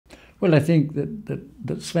Well, I think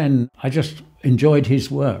that Sven, I just enjoyed his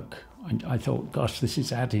work. I thought, gosh, this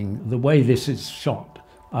is adding, the way this is shot,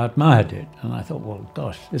 I admired it. And I thought, well,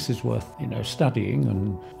 gosh, this is worth, studying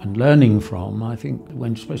and learning from. I think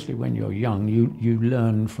especially when you're young, you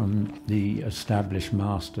learn from the established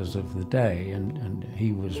masters of the day. And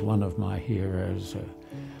he was one of my heroes.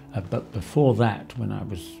 But before that, when I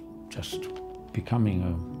was just becoming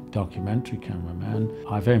a documentary cameraman,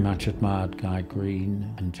 I very much admired Guy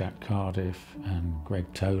Green and Jack Cardiff and Greg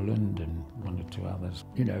Toland and one or two others,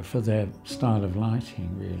 for their style of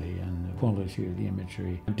lighting really and the quality of the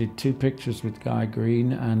imagery. I did 2 pictures with Guy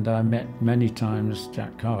Green, and I met many times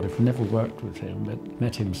Jack Cardiff. Never worked with him, but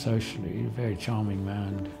met him socially. A very charming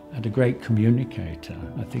man and a great communicator.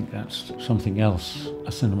 I think that's something else a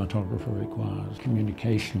cinematographer requires.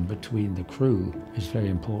 Communication between the crew is very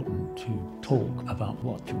important, to talk about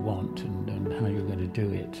what you want and how you're going to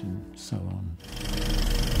do it and so on.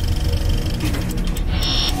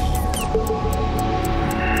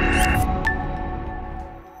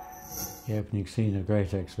 The opening scene of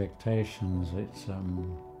Great Expectations, it's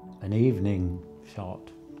an evening shot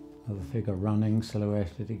of a figure running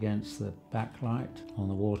silhouetted against the backlight on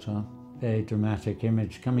the water. Very dramatic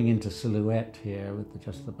image coming into silhouette here with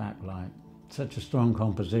just the backlight. Such a strong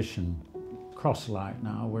composition. Crosslight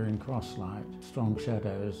now, we're in crosslight, strong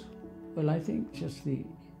shadows. Well, I think just the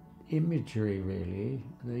imagery really,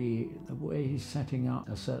 the way he's setting up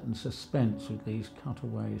a certain suspense with these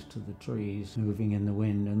cutaways to the trees moving in the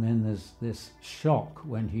wind, and then there's this shock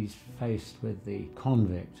when he's faced with the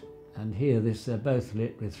convict. And here they're both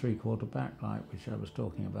lit with 3/4 backlight, which I was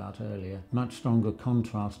talking about earlier. Much stronger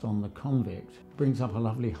contrast on the convict. Brings up a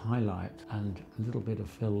lovely highlight and a little bit of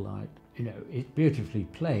fill light. It's beautifully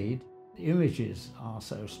played. The images are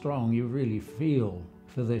so strong, you really feel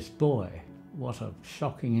for this boy what a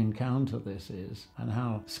shocking encounter this is and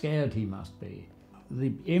how scared he must be.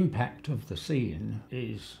 The impact of the scene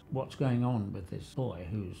is what's going on with this boy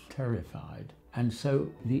who's terrified. And so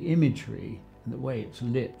the imagery and the way it's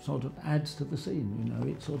lit sort of adds to the scene,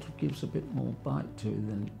 it sort of gives a bit more bite to it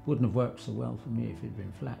than wouldn't have worked so well for me if it'd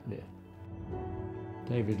been flat lit.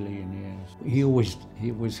 David Lee he always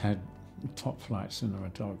had top flight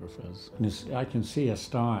cinematographers. And I can see a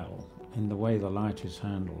style in the way the light is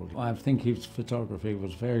handled. I think his photography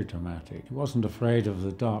was very dramatic. He wasn't afraid of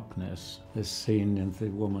the darkness. This scene of the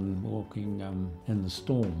woman walking in the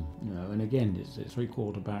storm, and again it's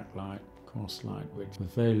 3/4 backlight, crosslight, which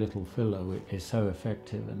with very little filler is so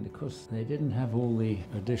effective, and because they didn't have all the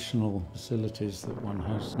additional facilities that one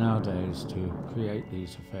has nowadays to create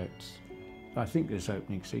these effects. I think this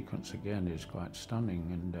opening sequence again is quite stunning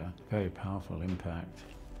and very powerful impact.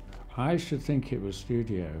 I should think it was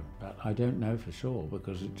studio, but I don't know for sure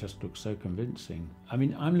because it just looks so convincing. I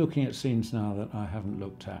mean, I'm looking at scenes now that I haven't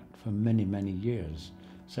looked at for many, many years.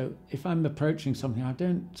 So if I'm approaching something, I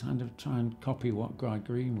don't kind of try and copy what Guy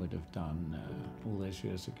Green would have done all those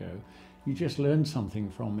years ago. You just learn something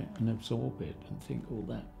from it and absorb it and think, oh,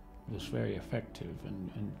 that was very effective.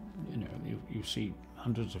 And you see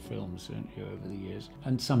hundreds of films, don't you, over the years.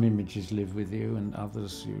 And some images live with you and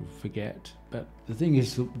others you forget. But the thing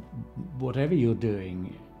is, whatever you're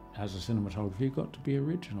doing as a cinematographer, you've got to be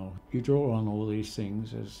original. You draw on all these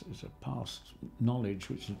things as a past knowledge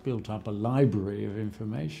which has built up a library of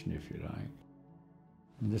information, if you like.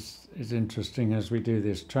 And this is interesting as we do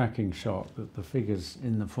this tracking shot, that the figures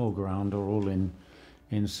in the foreground are all in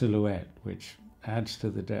silhouette, which adds to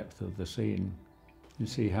the depth of the scene. You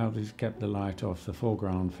see how he's kept the light off the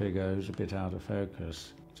foreground figure who's a bit out of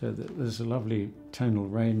focus. So there's a lovely tonal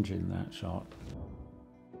range in that shot.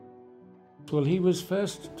 Well, he was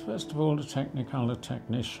first of all a Technicolor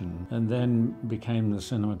technician and then became the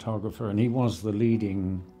cinematographer, and he was the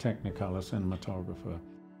leading Technicolor cinematographer.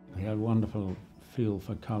 He had a wonderful feel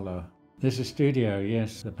for color. There's a studio,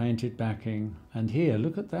 yes, the painted backing. And here,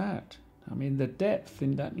 look at that. I mean, the depth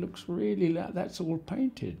in that looks really, that's all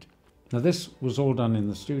painted. Now this was all done in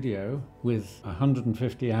the studio with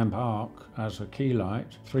 150 amp arc as a key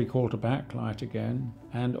light, 3/4 backlight again,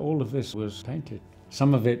 and all of this was painted.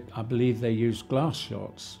 Some of it, I believe they used glass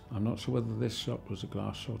shots. I'm not sure whether this shot was a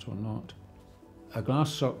glass shot or not. A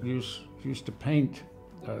glass shot used to paint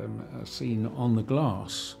a scene on the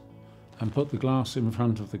glass and put the glass in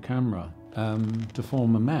front of the camera to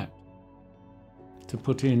form a map, to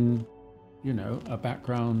put in, a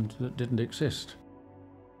background that didn't exist.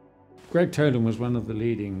 Greg Toland was one of the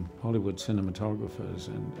leading Hollywood cinematographers,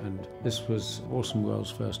 and this was Orson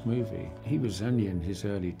Welles' first movie. He was only in his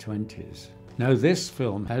early 20s, Now this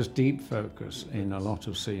film has deep focus in a lot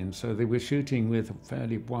of scenes, so they were shooting with a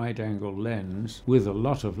fairly wide-angle lens with a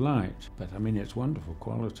lot of light, but I mean it's wonderful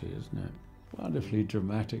quality, isn't it? Wonderfully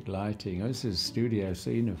dramatic lighting. This is a studio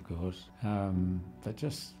scene, of course, but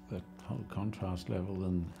just the whole contrast level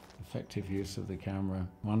and effective use of the camera.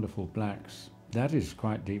 Wonderful blacks. That is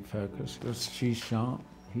quite deep focus because she's sharp,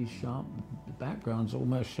 he's sharp, the background's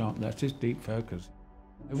almost sharp. That is deep focus.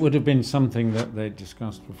 It would have been something that they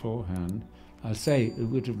discussed beforehand. I say it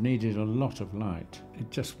would have needed a lot of light.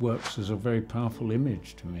 It just works as a very powerful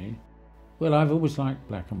image to me. Well, I've always liked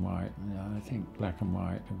black and white. I think black and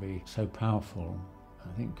white can be so powerful.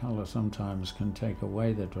 I think colour sometimes can take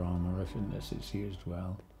away the drama unless it's used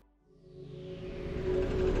well.